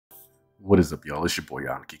What is up, y'all? It's your boy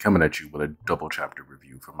Anki coming at you with a double chapter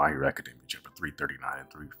review for My Hero Academia, chapter 339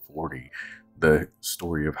 and 340, the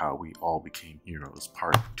story of how we all became heroes,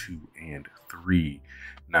 part 2 and 3.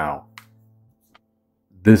 Now,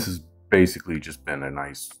 this has basically just been a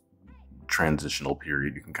nice transitional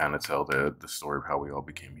period. You can kind of tell that the story of how we all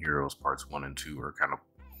became heroes, parts 1 and 2, are kind of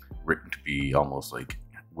written to be almost like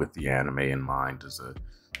with the anime in mind.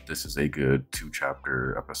 This is a good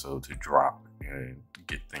 2-chapter episode to drop and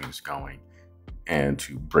get things going and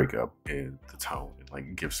to break up in the tone and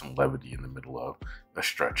like give some levity in the middle of a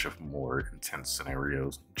stretch of more intense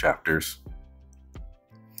scenarios and chapters.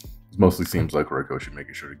 It mostly seems like Horikoshi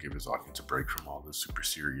making sure to give his audience a break from all this super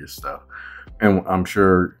serious stuff. And I'm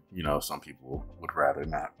sure, some people would rather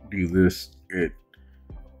not do this.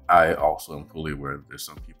 I also am fully aware that there's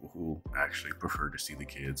some people who actually prefer to see the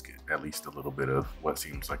kids get at least a little bit of what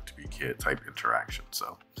seems like to be kid type interaction.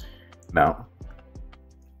 So now,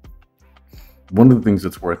 one of the things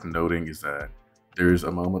that's worth noting is that there's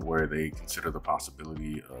a moment where they consider the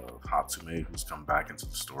possibility of Hatsume, who's come back into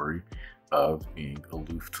the story, of being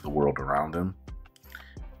aloof to the world around him.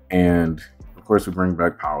 And of course, we bring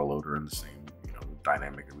back Power Loader in the same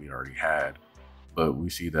dynamic that we already had, but we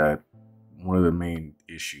see that one of the main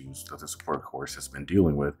issues that the support course has been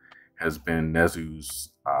dealing with has been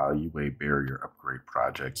Nezu's UA barrier upgrade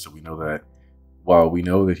project. So we know that while we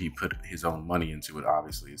know that he put his own money into it,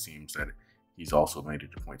 obviously it seems that he's also made it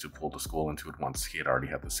a point to pull the school into it once he had already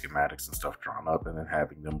had the schematics and stuff drawn up, and then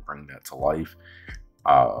having them bring that to life.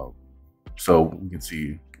 So we can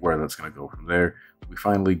see where that's going to go from there. We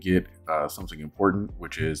finally get something important,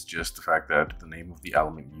 which is just the fact that the name of the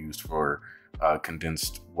element used for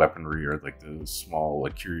condensed weaponry, or like the small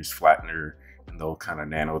curious flattener and those kind of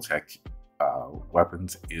nanotech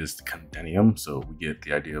weapons, is the condenium. So we get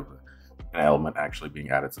the idea of an element actually being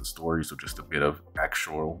added to the story. So just a bit of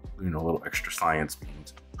actual, little extra science being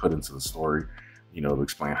put into the story, to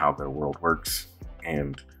explain how their world works.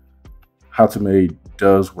 And Hatsume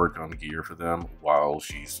does work on gear for them while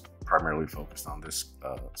she's primarily focused on this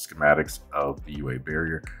schematics of the UA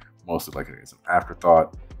barrier, mostly like as an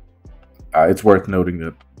afterthought. It's worth noting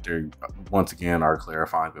that they once again are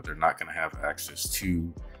clarifying that they're not going to have access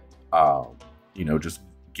to, just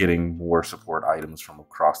getting more support items from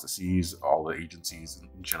across the seas. All the agencies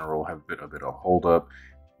in general have a bit of hold up,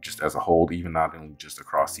 just as a whole, even not only just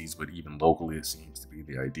across seas, but even locally, it seems to be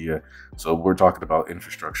the idea. So we're talking about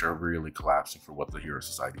infrastructure really collapsing for what the Hero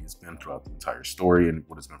Society has been throughout the entire story and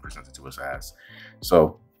what has been presented to us as.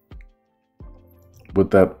 So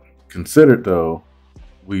with that considered, though,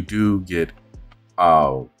 we do get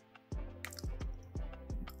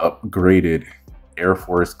upgraded Air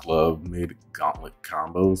Force glove mid-gauntlet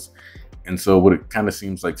combos. And so what it kind of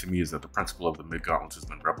seems like to me is that the principle of the mid-gauntlets has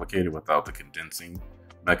been replicated without the condensing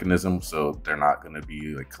mechanism. So they're not going to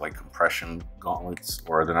be like compression gauntlets,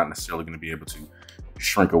 or they're not necessarily going to be able to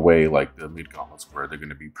shrink away like the mid-gauntlets, where they're going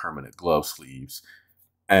to be permanent glove sleeves.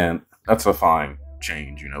 And that's a fine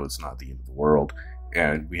change. It's not the end of the world.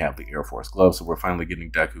 And we have the Air Force gloves, so we're finally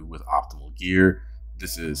getting Deku with optimal gear.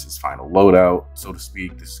 This is his final loadout, so to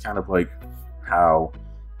speak. This is kind of like how,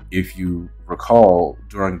 if you recall,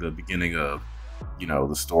 during the beginning of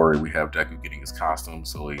the story, we have Deku getting his costume,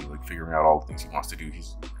 so he figuring out all the things he wants to do.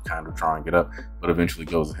 He's kind of drawing it up, but eventually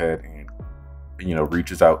goes ahead and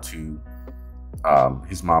reaches out to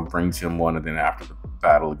his mom, brings him one, and then after the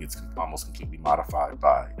battle, it gets almost completely modified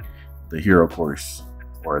by the Hero Course,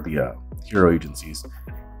 or the Hero agencies.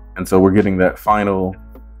 And so we're getting that final,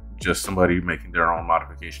 just somebody making their own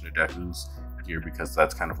modification to Deku's gear, because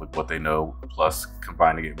that's kind of like what they know, plus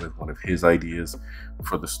combining it with one of his ideas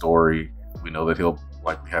for the story. We know that he'll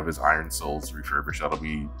likely have his Iron Souls refurbished. That'll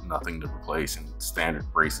be nothing to replace, and standard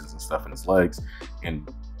braces and stuff in his legs. And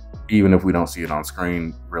even if we don't see it on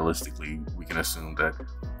screen, realistically, we can assume that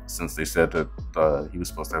since they said that he was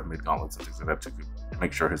supposed to have mid-gauntlets and things like that to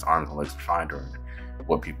make sure his arms and legs are fine during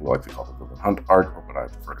what people like to call the Villain Hunt arc, or what I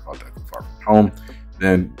prefer to call Deku Far From Home,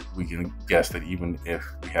 then we can guess that even if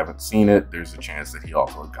we haven't seen it, there's a chance that he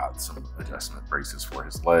also got some adjustment braces for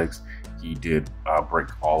his legs. He did break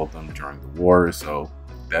all of them during the war, so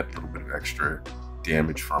that little bit of extra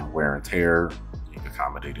damage from wear and tear being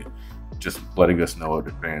accommodated, just letting us know in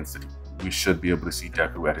advance that we should be able to see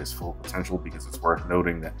Deku at his full potential, because it's worth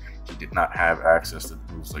noting that he did not have access to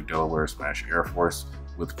moves like Delaware Smash Air Force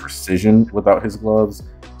with precision without his gloves.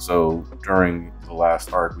 So during the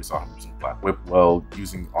last arc, we saw him using Black Whip well,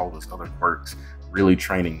 using all those other quirks, really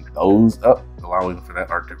training those up, allowing for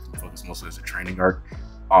that arc to focus mostly as a training arc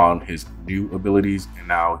on his new abilities. And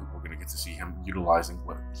now we're going to get to see him utilizing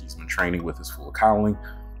what he's been training with his full cowling,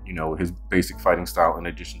 his basic fighting style, in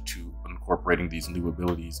addition to an incorporating these new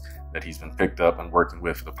abilities that he's been picked up and working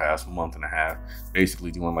with for the past month and a half,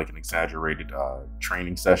 basically doing like an exaggerated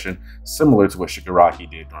training session, similar to what Shigaraki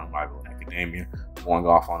did during My Hero Academia, going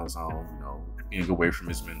off on his own, you know, being away from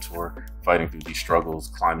his mentor, fighting through these struggles,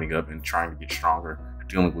 climbing up and trying to get stronger,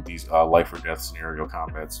 dealing with these life or death scenario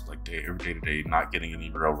combats, like every day to day, not getting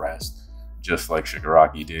any real rest, just like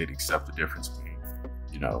Shigaraki did, except the difference being,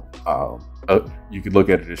 you know, you could look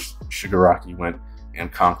at it as Shigaraki went and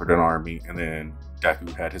conquered an army, and then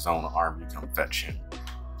Deku had his own army come fetch him.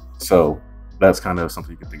 So that's kind of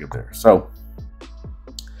something you can think of there. So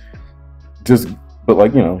but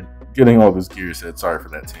like, you know, getting all this gear said, sorry for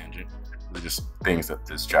that tangent. They're just things that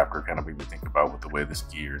this chapter kind of made me think about with the way this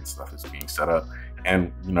gear and stuff is being set up.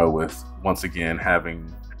 And, you know, with, once again, having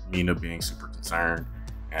Mina being super concerned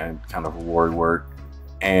and kind of reward work,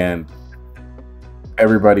 and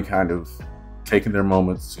everybody kind of taking their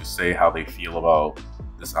moments to say how they feel about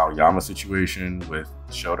this Aoyama situation, with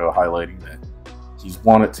Shoto highlighting that he's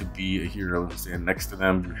wanted to be a hero and stand next to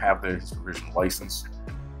them. You have his provisional license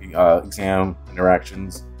exam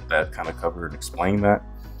interactions that kind of cover and explain that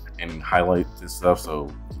and highlight this stuff.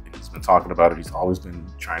 So he's been talking about it. He's always been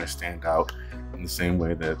trying to stand out in the same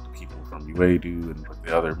way that people from UA do and with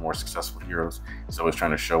the other more successful heroes. He's always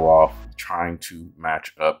trying to show off, trying to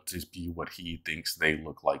match up to be what he thinks they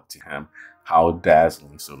look like to him, how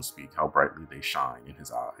dazzling, so to speak, how brightly they shine in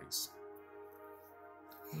his eyes.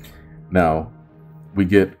 Now, we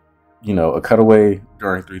get, you know, a cutaway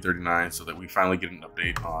during 339 so that we finally get an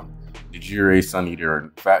update on Nijire, Sun Eater,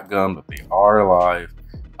 and Fat Gum, that they are alive.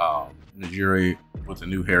 Nijire with a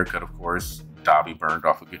new haircut, of course. Dabi burned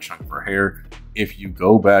off a good chunk of her hair. If you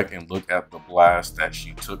go back and look at the blast that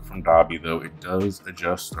she took from Dabi, though, it does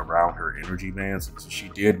adjust around her energy bands. So she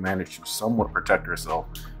did manage to somewhat protect herself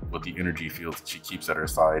with the energy fields that she keeps at her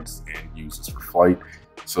sides and uses for flight.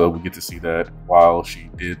 So we get to see that while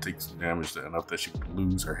she did take some damage, enough that she would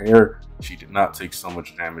lose her hair, she did not take so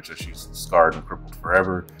much damage that she's scarred and crippled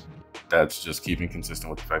forever. That's just keeping consistent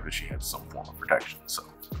with the fact that she had some form of protection. So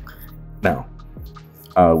now,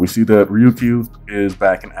 we see that Ryukyu is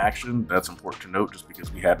back in action. That's important to note, just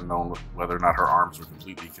because we hadn't known whether or not her arms were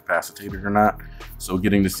completely incapacitated or not. So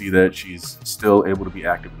getting to see that she's still able to be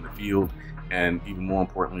active in the field, and even more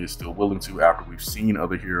importantly, is still willing to, after we've seen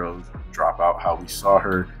other heroes drop out, how we saw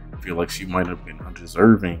her feel like she might have been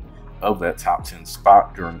undeserving of that top 10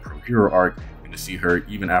 spot during Pro Hero arc, and to see her,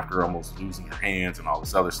 even after almost losing her hands and all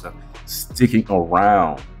this other stuff, sticking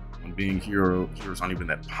around when being heroes aren't even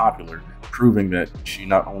that popular, proving that she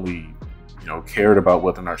not only, you know, cared about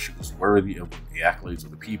whether or not she was worthy of the accolades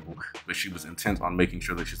of the people, but she was intent on making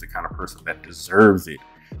sure that she's the kind of person that deserves it,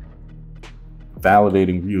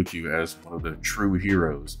 validating Ryukyu as one of the true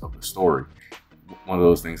heroes of the story. One of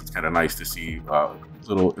those things that's kind of nice to see,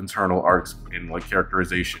 little internal arcs in like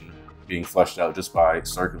characterization being fleshed out just by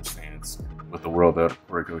circumstance with the world that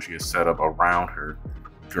Horikoshi has set up around her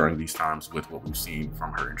during these times with what we've seen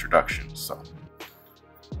from her introduction. So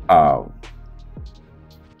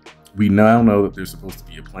we now know that there's supposed to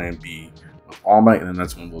be a plan B with All Might, and then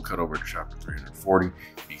that's when we'll cut over to chapter 340,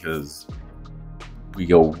 because we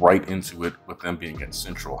go right into it with them being at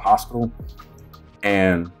Central Hospital.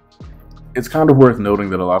 And it's kind of worth noting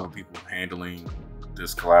that a lot of people handling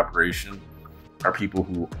this collaboration are people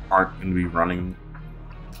who aren't going to be running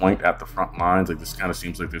point at the front lines. Like, this kind of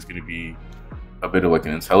seems like there's going to be a bit of like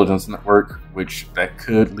an intelligence network, which that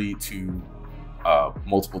could lead to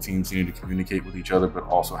multiple teams needing to communicate with each other, but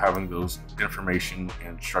also having those information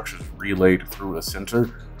and structures relayed through a center,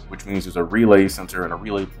 which means there's a relay center and a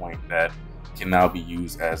relay point that can now be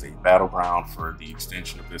used as a battleground for the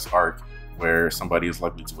extension of this arc, where somebody is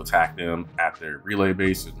likely to attack them at their relay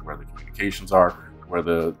base, where the communications are,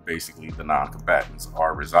 where basically the non-combatants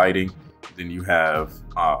are residing. Then you have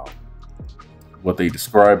what they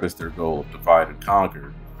describe as their goal of divide and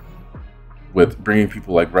conquer, with bringing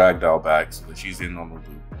people like Ragdoll back so that she's in on the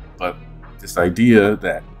loop. But this idea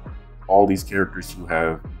that all these characters who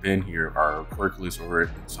have been here are quirkless, or at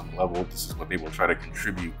some level, this is what they will try to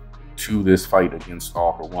contribute to this fight against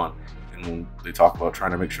All for One. And when they talk about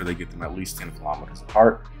trying to make sure they get them at least 10 kilometers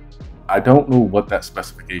apart, I don't know what that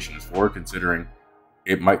specification is for, considering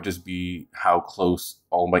it might just be how close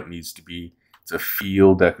All Might needs to be to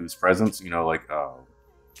feel Deku's presence. You know, like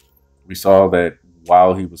we saw that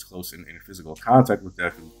while he was close in physical contact with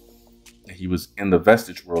Deku, he was in the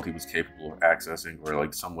vestige world, he was capable of accessing or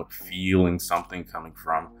like somewhat feeling something coming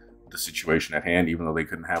from the situation at hand, even though they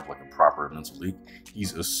couldn't have like a proper mental link.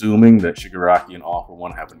 He's assuming that Shigaraki and All for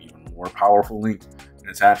One have an even more powerful link and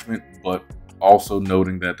attachment, but also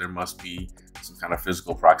noting that there must be some kind of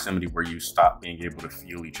physical proximity where you stop being able to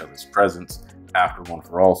feel each other's presence after One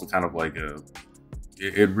for All. So kind of like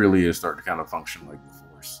it really is starting to kind of function like the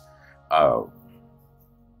Force.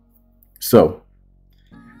 So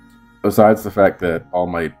besides the fact that All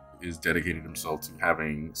Might is dedicating himself to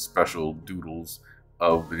having special doodles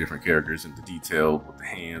of the different characters and the detail with the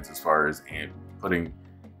hands, as far as and putting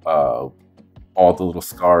all the little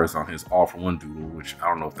scars on his All for One doodle, which I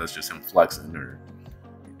don't know if that's just him flexing or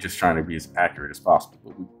just trying to be as accurate as possible,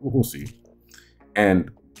 but we'll see. And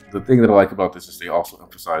the thing that I like about this is they also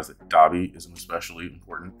emphasize that Dabi is an especially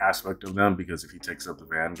important aspect of them, because if he takes up the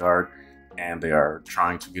Vanguard and they are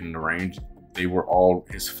trying to get into range, they were all,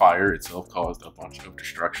 his fire itself caused a bunch of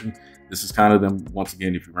destruction. This is kind of them, once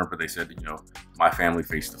again, if you remember, they said, you know, my family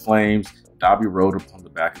faced the flames. Dabi rode upon the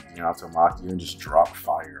back of Minato Machia and just dropped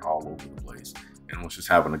fire all over the place and was just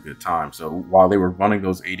having a good time. So while they were running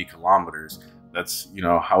those 80 kilometers, that's, you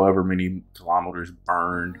know, however many kilometers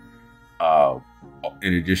burned,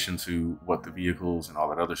 in addition to what the vehicles and all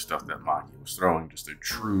that other stuff that Machia was throwing, just a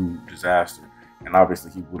true disaster. And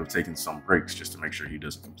obviously he would have taken some breaks just to make sure he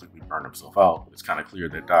doesn't completely burn himself out. But it's kind of clear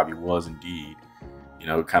that Dabi was indeed, you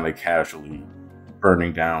know, kind of casually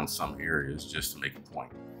burning down some areas just to make a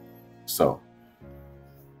point. So,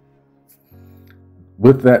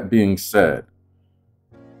 with that being said,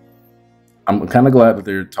 I'm kind of glad that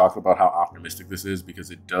they're talking about how optimistic this is, because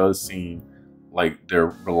it does seem like they're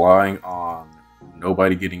relying on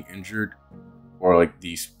nobody getting injured, or like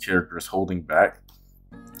these characters holding back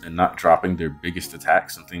and not dropping their biggest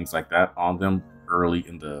attacks and things like that on them early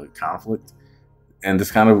in the conflict. And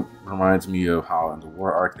this kind of reminds me of how in the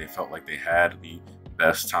war arc they felt like they had the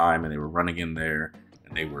best time and they were running in there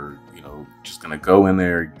and they were, you know, just gonna go in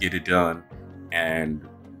there, get it done. And,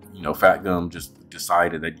 you know, Fat Gum just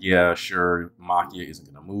decided that, yeah, sure, Machia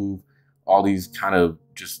isn't gonna move. All these kind of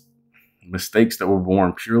just mistakes that were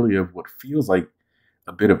born purely of what feels like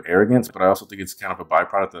a bit of arrogance, but I also think it's kind of a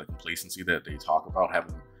byproduct of the complacency that they talk about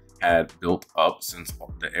having had built up since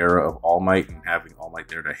the era of All Might, and having All Might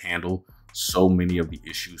there to handle so many of the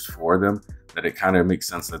issues for them, that it kind of makes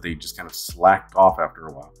sense that they just kind of slacked off after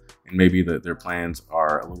a while. And maybe that their plans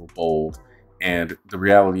are a little bold. And the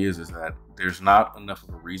reality is that there's not enough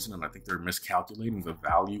of a reason, and I think they're miscalculating the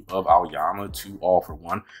value of Aoyama to All for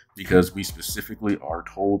One, because we specifically are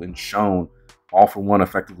told and shown All for One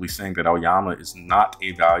effectively saying that Aoyama is not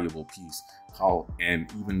a valuable piece. And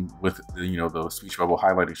even with the, you know, the speech bubble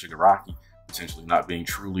highlighting Shigaraki potentially not being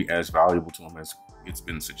truly as valuable to him as it's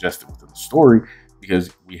been suggested within the story,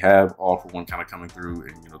 because we have All for One kind of coming through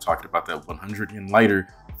and, you know, talking about that 100 yen lighter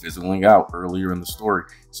fizzling out earlier in the story.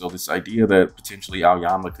 So this idea that potentially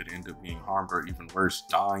Aoyama could end up being harmed, or even worse,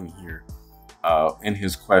 dying here in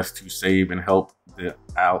his quest to save and help the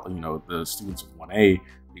students of 1A,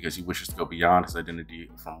 because he wishes to go beyond his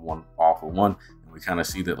identity from All for One. And we kind of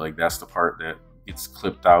see that, like, that's the part that gets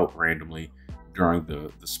clipped out randomly during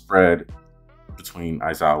the spread between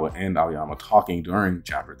Aizawa and Aoyama talking during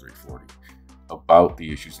chapter 340 about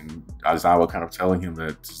the issues, and Aizawa kind of telling him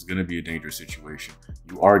that this is going to be a dangerous situation.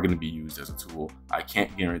 You are going to be used as a tool. I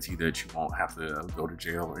can't guarantee that you won't have to go to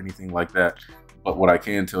jail or anything like that. But what I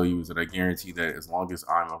can tell you is that I guarantee that as long as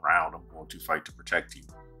I'm around, I'm going to fight to protect you.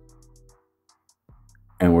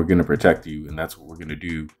 And we're going to protect you, and that's what we're going to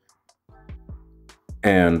do.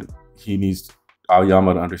 And he needs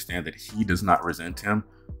Aoyama to understand that he does not resent him.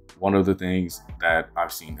 One of the things that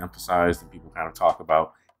I've seen emphasized and people kind of talk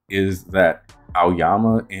about is that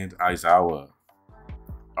Aoyama and Aizawa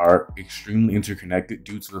are extremely interconnected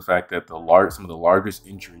due to the fact that some of the largest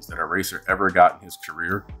injuries that a racer ever got in his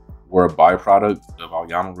career were a byproduct of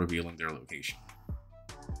Aoyama revealing their location.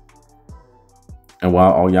 And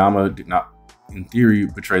while Aoyama did not, in theory,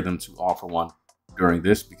 betray them to All for One during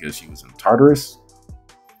this, because he was in Tartarus,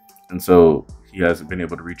 and so he hasn't been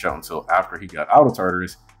able to reach out until after he got out of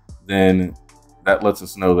Tartarus, then that lets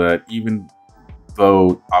us know that even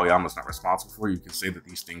though Aoyama's not responsible for it, you can say that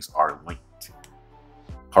these things are linked.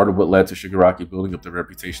 Part of what led to Shigaraki building up the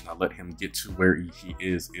reputation that let him get to where he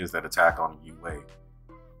is that attack on Yue.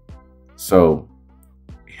 So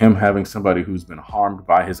him having somebody who's been harmed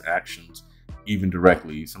by his actions, even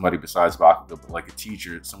directly, somebody besides Bakugo, but like a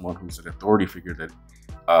teacher, someone who's an authority figure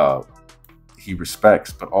that he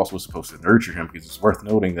respects, but also is supposed to nurture him, because it's worth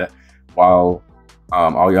noting that while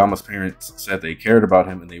Aoyama's parents said they cared about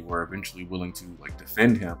him and they were eventually willing to, like,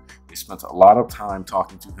 defend him, they spent a lot of time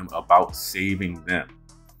talking to him about saving them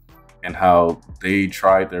and how they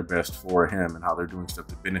tried their best for him and how they're doing stuff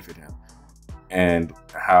to benefit him, and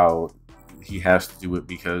how he has to do it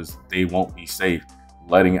because they won't be safe,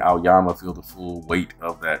 letting Aoyama feel the full weight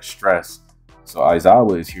of that stress So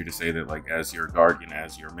Aizawa is here to say that, like, as your guardian,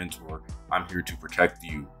 as your mentor, I'm here to protect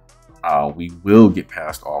you. We will get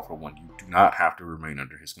past All For One. You do not have to remain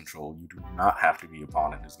under his control. You do not have to be a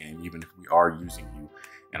pawn in his game, even if we are using you.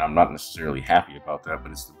 And I'm not necessarily happy about that,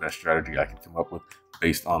 but it's the best strategy I can come up with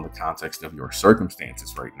based on the context of your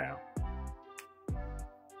circumstances right now.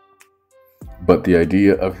 But the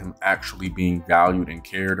idea of him actually being valued and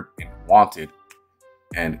cared and wanted,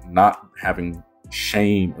 and not having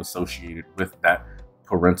shame associated with that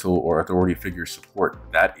parental or authority figure support,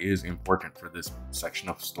 that is important for this section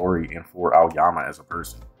of story and for Aoyama as a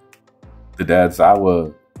person. The Dad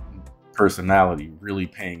Zawa personality really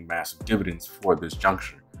paying massive dividends for this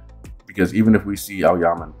juncture. Because even if we see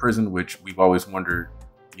Aoyama in prison, which we've always wondered,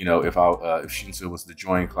 you know, if Shinso was to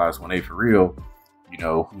join Class 1A for real, you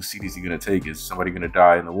know, whose seat is he going to take? Is somebody going to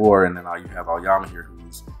die in the war? And then now you have Aoyama here,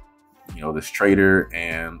 who's, you know, this traitor,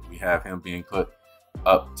 and we have him being put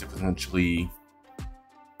up to potentially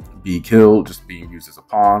be killed, just being used as a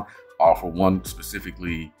pawn. All For One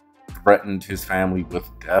specifically threatened his family with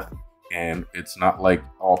death, and it's not like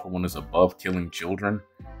All For One is above killing children.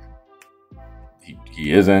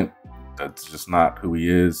 He isn't. That's just not who he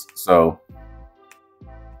is. So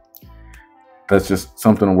that's just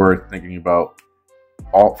something worth thinking about.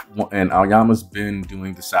 And Aoyama's been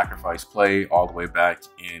doing the sacrifice play all the way back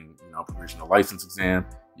in, you know, provisional license exam.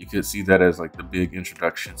 You could see that as like the big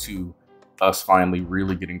introduction to us finally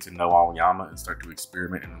really getting to know Aoyama and start to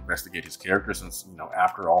experiment and investigate his character, since, you know,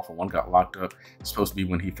 after All For One got locked up, it's supposed to be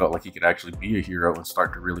when he felt like he could actually be a hero and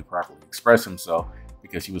start to really properly express himself,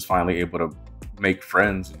 because he was finally able to make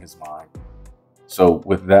friends in his mind. So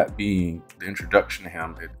with that being the introduction to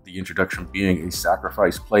him, the introduction being a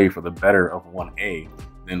sacrifice play for the better of 1A,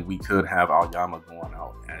 then we could have Aoyama going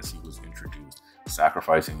out as he was introduced,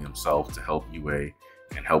 sacrificing himself to help UA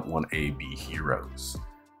and help 1A be heroes.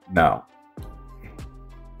 Now,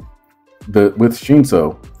 with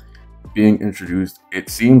Shinso being introduced, it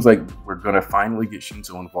seems like we're going to finally get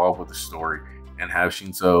Shinso involved with the story and have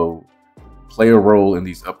Shinso play a role in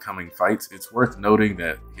these upcoming fights. It's worth noting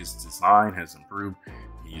that his design has improved.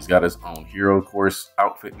 He's got his own hero course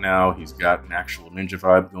outfit now. He's got an actual ninja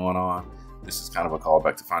vibe going on. This is kind of a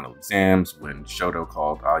callback to final exams when Shoto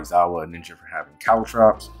called Aizawa a ninja for having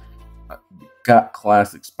caltrops. Got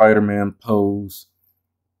classic Spider-Man pose.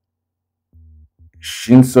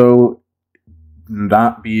 Shinso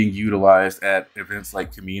not being utilized at events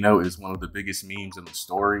like Camino is one of the biggest memes in the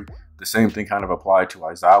story. The same thing kind of applied to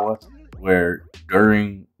Aizawa, where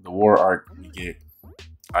during the war arc, we get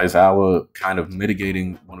Aizawa kind of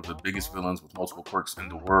mitigating one of the biggest villains with multiple quirks in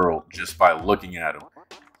the world just by looking at him.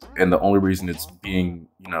 And the only reason it's being,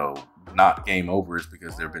 you know, not game over is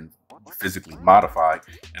because they've been physically modified.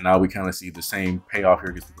 And now we kind of see the same payoff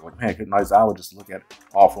here, because people are like, man, couldn't Aizawa just look at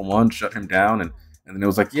All For One, shut him down? And then it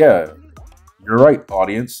was like, yeah, you're right,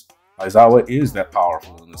 audience. Aizawa is that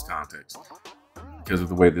powerful in this context because of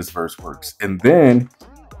the way this verse works. And then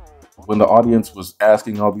when the audience was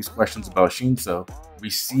asking all these questions about Shinso,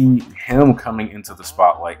 we see him coming into the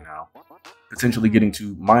spotlight now, potentially getting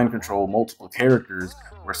to mind control multiple characters,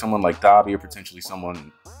 where someone like Dabi, or potentially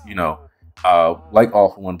someone, you know, like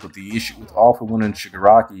All For One. But the issue with All For One and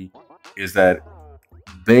Shigaraki is that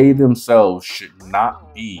they themselves should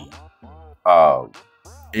not be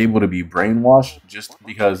able to be brainwashed, just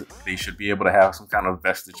because they should be able to have some kind of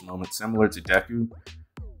vestige moment similar to Deku,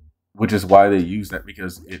 which is why they use that,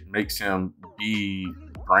 because it makes him be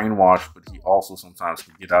brainwashed, but he also sometimes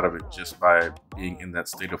can get out of it just by being in that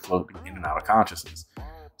state of floating in and out of consciousness.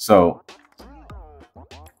 So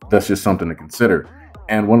that's just something to consider.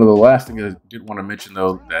 And one of the last things I did want to mention,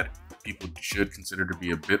 though, that people should consider to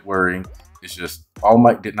be a bit worrying is just All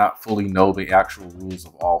Might did not fully know the actual rules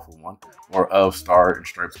of All For One or of Star and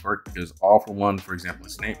Stripes work, because All For One, for example,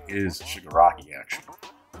 his name is Shigaraki, actually.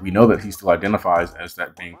 We know that he still identifies as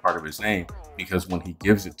that being part of his name, because when he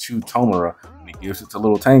gives it to Tomura, when he gives it to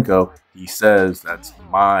Little Tanko, he says, that's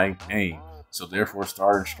my name. So therefore,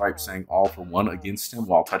 Star and Stripes saying All For One against him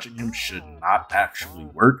while touching him should not actually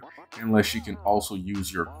work, unless you can also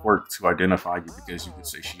use your quirk to identify you, because you could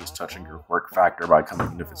say she is touching your quirk factor by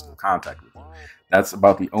coming into physical contact with you. That's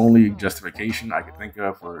about the only justification I could think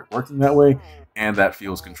of for it working that way, and that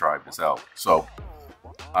feels contrived as hell. So,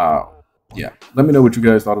 yeah, let me know what you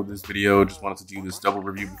guys thought of this video. Just wanted to do this double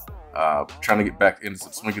review, trying to get back into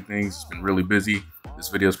some swing of things. It's been really busy. This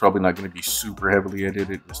video is probably not going to be super heavily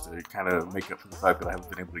edited, just to kind of make up for the fact that I haven't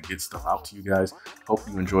been able to get stuff out to you guys. Hope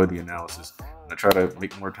you enjoyed the analysis. I'm going to try to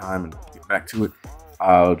make more time and get back to it.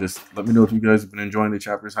 Just let me know if you guys have been enjoying the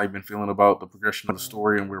chapters, how you've been feeling about the progression of the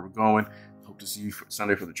story and where we're going. Hope to see you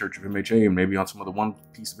Sunday for the Church of MHA, and maybe on some of the One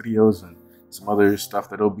Piece videos, and some other stuff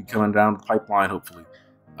that'll be coming down the pipeline, hopefully.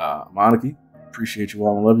 Monarchy, appreciate you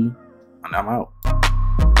all and love you, and I'm out.